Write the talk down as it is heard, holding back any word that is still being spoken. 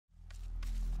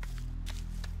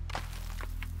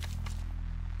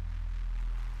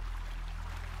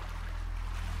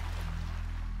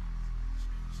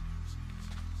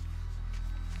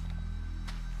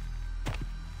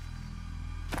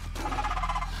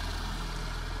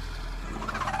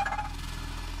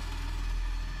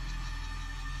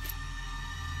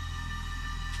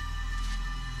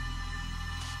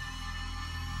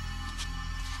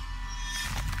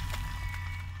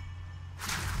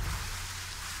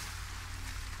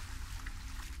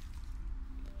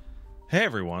Hey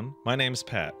everyone, my name's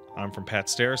Pat. I'm from Pat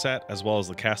Stares At, as well as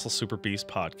the Castle Super Beast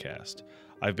podcast.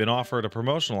 I've been offered a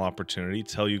promotional opportunity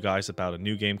to tell you guys about a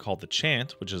new game called The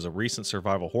Chant, which is a recent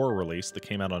survival horror release that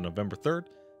came out on November 3rd,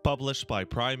 published by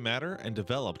Prime Matter and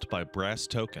developed by Brass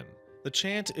Token. The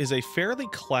Chant is a fairly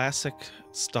classic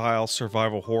style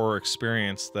survival horror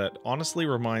experience that honestly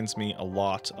reminds me a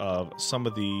lot of some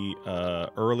of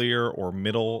the earlier or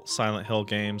middle Silent Hill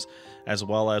games, as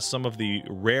well as some of the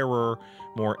rarer,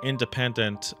 more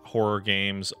independent horror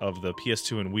games of the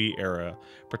PS2 and Wii era,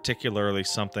 particularly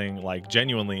something like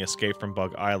genuinely Escape from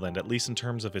Bug Island, at least in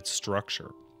terms of its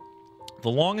structure. The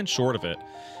long and short of it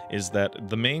is that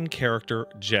the main character,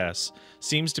 Jess,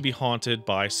 seems to be haunted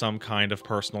by some kind of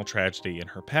personal tragedy in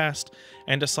her past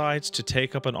and decides to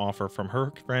take up an offer from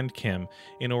her friend Kim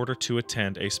in order to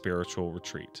attend a spiritual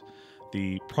retreat.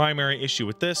 The primary issue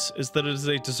with this is that it is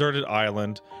a deserted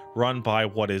island run by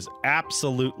what is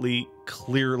absolutely,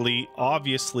 clearly,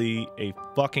 obviously a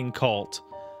fucking cult.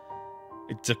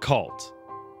 It's a cult.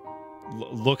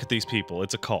 Look at these people.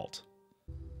 It's a cult.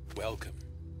 Welcome.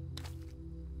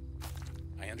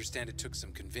 I understand it took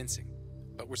some convincing,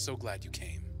 but we're so glad you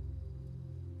came.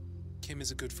 Kim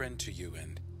is a good friend to you,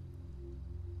 and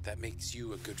that makes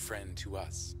you a good friend to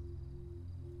us.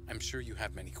 I'm sure you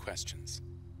have many questions,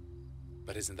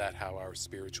 but isn't that how our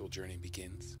spiritual journey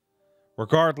begins?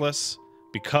 Regardless,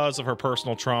 because of her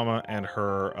personal trauma and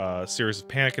her series of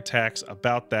panic attacks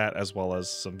about that, as well as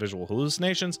some visual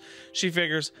hallucinations, she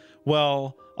figures,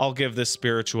 well, I'll give this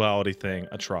spirituality thing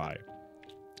a try.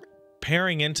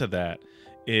 Pairing into that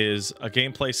is a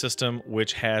gameplay system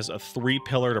which has a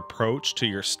three-pillared approach to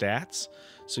your stats.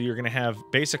 So you're going to have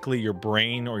basically your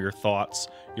brain or your thoughts,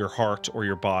 your heart or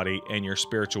your body, and your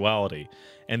spirituality.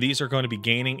 And these are going to be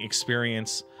gaining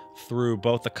experience through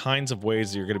both the kinds of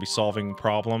ways that you're going to be solving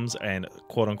problems and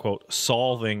quote-unquote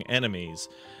solving enemies,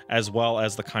 as well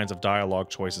as the kinds of dialogue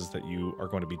choices that you are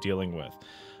going to be dealing with.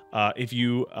 If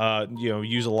you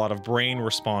use a lot of brain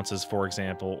responses, for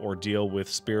example, or deal with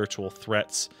spiritual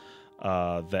threats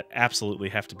that absolutely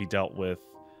have to be dealt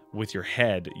with your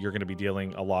head, you're going to be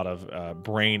dealing a lot of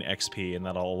brain XP, and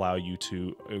that'll allow you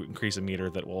to increase a meter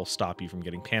that will stop you from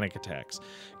getting panic attacks.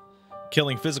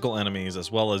 Killing physical enemies,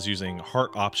 as well as using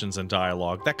heart options and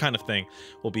dialogue, that kind of thing,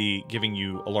 will be giving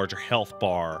you a larger health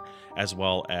bar, as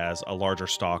well as a larger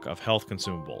stock of health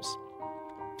consumables.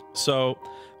 So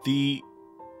the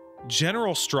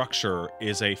general structure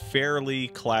is a fairly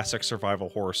classic survival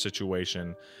horror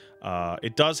situation.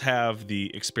 It does have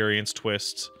the experience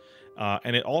twist,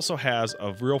 and it also has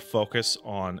a real focus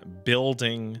on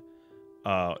building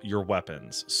your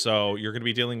weapons. So you're going to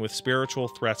be dealing with spiritual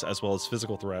threats as well as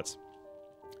physical threats.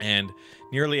 And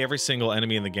nearly every single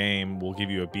enemy in the game will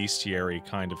give you a bestiary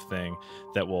kind of thing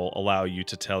that will allow you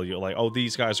to tell you, like, oh,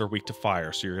 these guys are weak to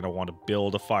fire, so you're going to want to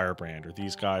build a firebrand, or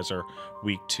these guys are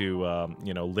weak to,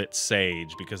 lit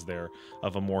sage because they're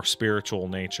of a more spiritual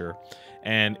nature.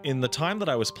 And in the time that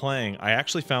I was playing, I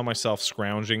actually found myself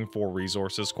scrounging for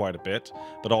resources quite a bit,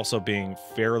 but also being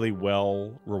fairly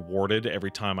well rewarded every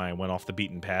time I went off the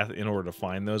beaten path in order to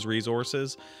find those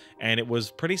resources. And it was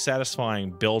pretty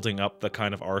satisfying building up the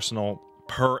kind of arsenal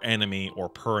per enemy or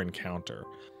per encounter.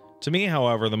 To me,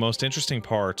 however, the most interesting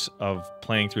part of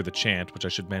playing through the Chant, which I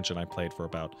should mention I played for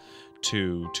about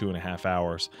two and a half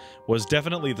hours, was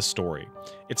definitely the story.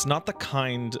 It's not the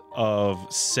kind of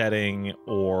setting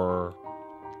or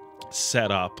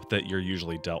setup that you're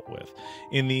usually dealt with.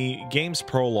 In the game's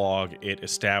prologue, it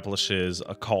establishes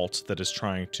a cult that is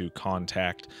trying to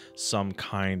contact some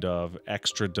kind of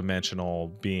extra-dimensional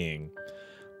being,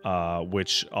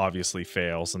 which obviously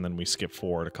fails, and then we skip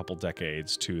forward a couple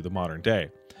decades to the modern day.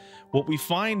 What we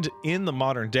find in the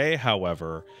modern day,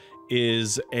 however,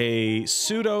 is a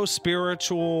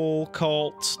pseudo-spiritual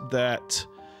cult that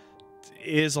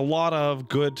is a lot of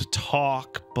good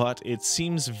talk, but it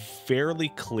seems fairly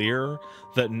clear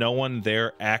that no one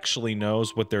there actually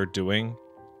knows what they're doing,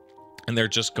 and they're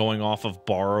just going off of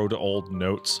borrowed old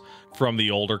notes from the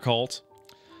older cult.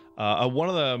 One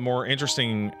of the more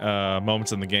interesting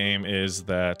moments in the game is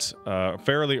that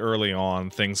fairly early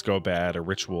on, things go bad, a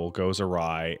ritual goes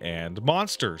awry, and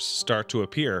monsters start to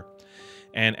appear.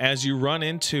 And as you run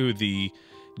into the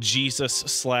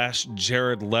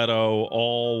Jesus/Jared Leto,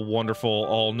 all-wonderful,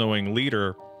 all-knowing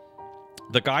leader,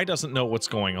 the guy doesn't know what's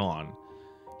going on.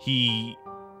 He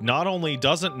not only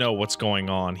doesn't know what's going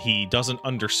on, he doesn't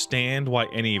understand why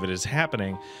any of it is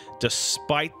happening,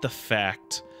 despite the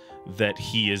fact that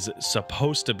he is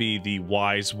supposed to be the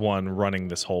wise one running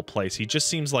this whole place. He just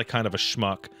seems like kind of a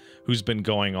schmuck who's been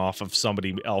going off of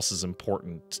somebody else's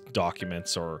important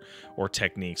documents or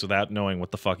techniques without knowing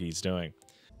what the fuck he's doing.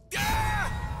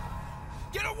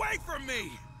 away from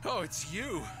me! Oh, it's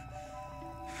you.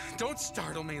 Don't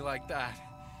startle me like that.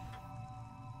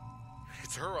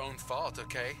 It's her own fault,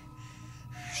 okay?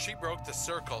 She broke the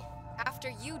circle. After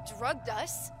you drugged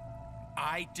us?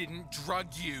 I didn't drug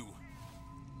you.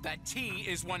 That tea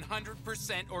is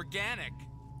 100% organic.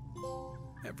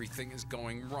 Everything is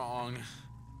going wrong.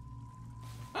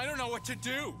 I don't know what to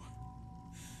do.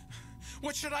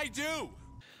 What should I do?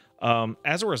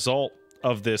 As a result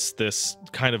of this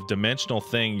kind of dimensional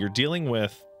thing, you're dealing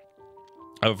with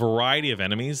a variety of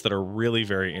enemies that are really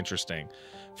very interesting.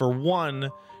 For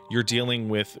one, you're dealing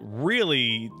with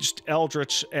really just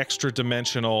eldritch,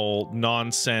 extra-dimensional,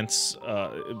 nonsense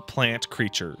plant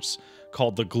creatures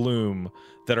called the Gloom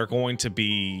that are going to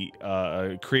be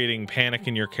creating panic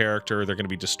in your character. They're going to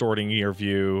be distorting your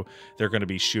view. They're going to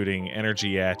be shooting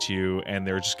energy at you, and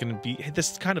they're just going to be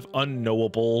this kind of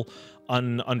unknowable,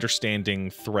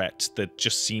 ununderstanding threat that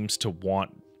just seems to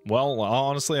want... Well,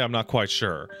 honestly, I'm not quite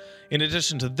sure. In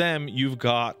addition to them, you've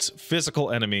got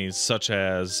physical enemies such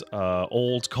as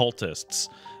old cultists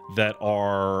that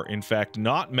are, in fact,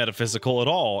 not metaphysical at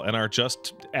all and are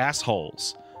just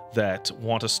assholes that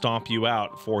want to stomp you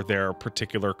out for their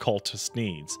particular cultist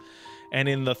needs. And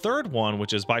in the third one,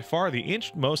 which is by far the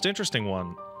most interesting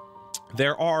one,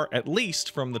 there are, at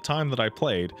least from the time that I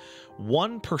played,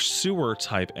 one pursuer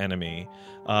type enemy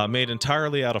made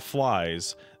entirely out of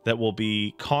flies that will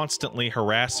be constantly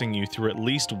harassing you through at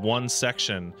least one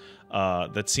section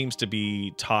that seems to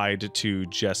be tied to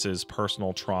Jess's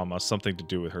personal trauma, something to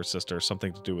do with her sister,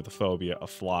 something to do with the phobia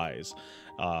of flies,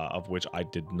 of which I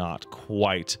did not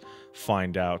quite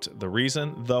find out the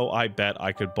reason, though I bet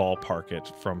I could ballpark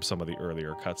it from some of the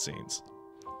earlier cutscenes.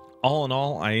 All in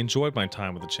all, I enjoyed my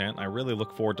time with the Chant. I really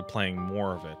look forward to playing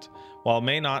more of it. While it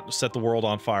may not set the world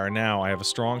on fire now, I have a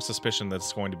strong suspicion that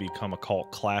it's going to become a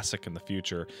cult classic in the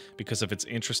future because of its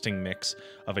interesting mix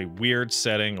of a weird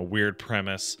setting, a weird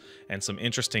premise, and some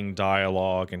interesting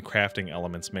dialogue and crafting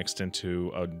elements mixed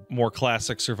into a more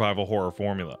classic survival horror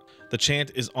formula. The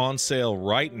Chant is on sale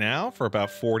right now for about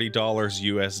 $40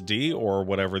 USD, or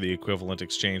whatever the equivalent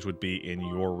exchange would be in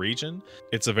your region.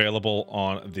 It's available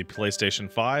on the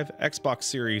PlayStation 5, Xbox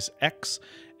Series X,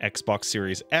 Xbox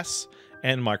Series S,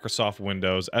 and Microsoft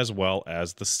Windows, as well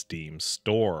as the Steam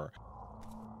store.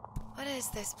 What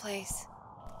is this place?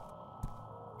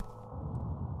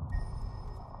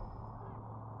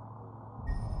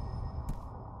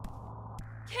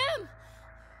 Kim!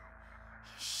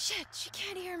 Shit, she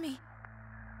can't hear me.